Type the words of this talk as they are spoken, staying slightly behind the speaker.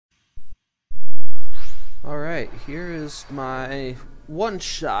Alright, here is my one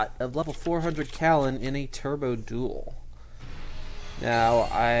shot of level 400 Kalin in a turbo duel. Now,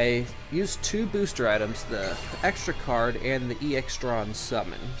 I used two booster items, the extra card and the EX draw and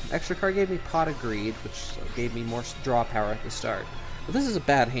summon. Extra card gave me Pot of Greed, which gave me more draw power at the start. But this is a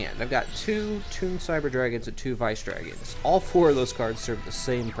bad hand. I've got two Toon Cyber Dragons and two Vice Dragons. All four of those cards serve the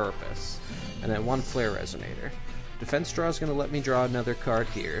same purpose. And then one Flare Resonator. Defense draw is going to let me draw another card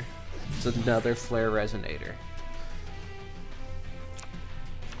here. It's another Flare Resonator.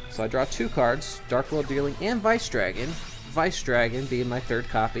 So I draw two cards, Dark World Dealing and Vice Dragon. Vice Dragon being my third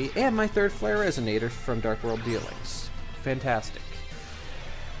copy, and my third Flare Resonator from Dark World Dealings. Fantastic.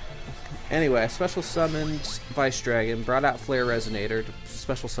 Anyway, I special summoned Vice Dragon, brought out Flare Resonator to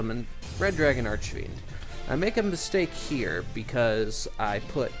special summon Red Dragon Archfiend. I make a mistake here because I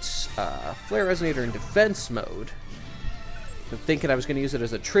put Flare Resonator in defense mode, thinking I was going to use it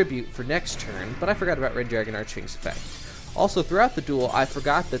as a tribute for next turn, but I forgot about Red Dragon Archfiend's effect. Also, throughout the duel, I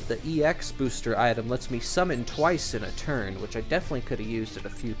forgot that the EX booster item lets me summon twice in a turn, which I definitely could have used at a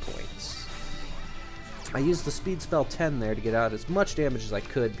few points. I used the speed spell 10 there to get out as much damage as I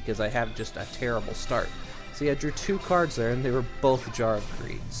could because I have just a terrible start. See, I drew two cards there and they were both Jar of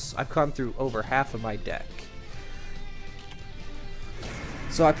Greeds. I've gone through over half of my deck.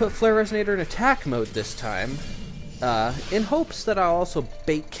 So I put Flare Resonator in attack mode this time, in hopes that I'll also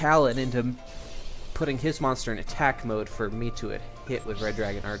bait Kalin into putting his monster in attack mode for me to hit with Red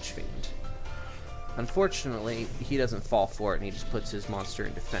Dragon Archfiend. Unfortunately, he doesn't fall for it and he just puts his monster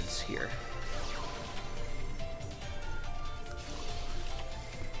in defense here.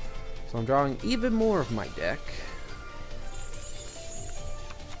 So I'm drawing even more of my deck.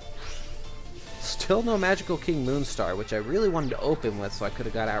 Still no Magical King Moonstar, which I really wanted to open with so I could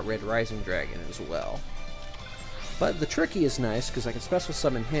have got out Red Rising Dragon as well. But the Tricky is nice because I can special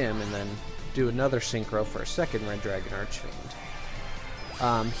summon him and then do another synchro for a second Red Dragon Archfiend.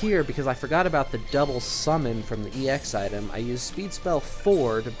 Here, because I forgot about the double summon from the EX item, I used Speed Spell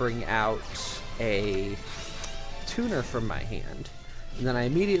 4 to bring out a tuner from my hand. And then I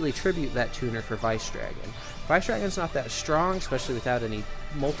immediately tribute that tuner for Vice Dragon. Vice Dragon's not that strong, especially without any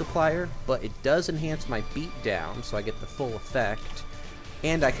multiplier, but it does enhance my beatdown, so I get the full effect.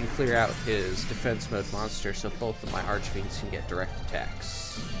 And I can clear out his defense mode monster, so both of my Archfiends can get direct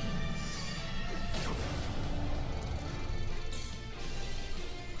attacks.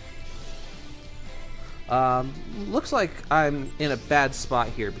 Looks like I'm in a bad spot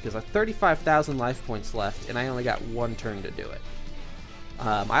here because I have 35,000 life points left and I only got one turn to do it.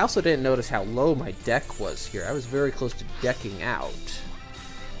 I also didn't notice how low my deck was here. I was very close to decking out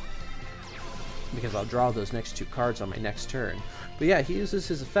because I'll draw those next two cards on my next turn. But yeah, he uses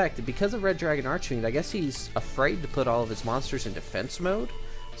his effect, and because of Red Dragon Archfiend, I guess he's afraid to put all of his monsters in defense mode,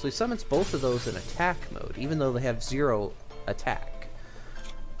 so he summons both of those in attack mode, even though they have 0 attack.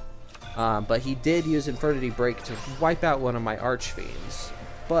 But he did use Infernity Break to wipe out one of my Archfiends.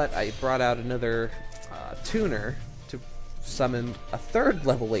 But I brought out another tuner to summon a third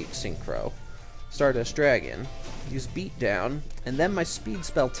level 8 synchro, Stardust Dragon, use Beatdown, and then my Speed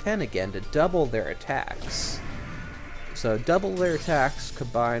Spell 10 again to double their attacks. So double their attacks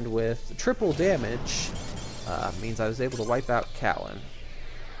combined with triple damage means I was able to wipe out Kalin.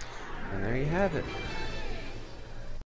 And there you have it.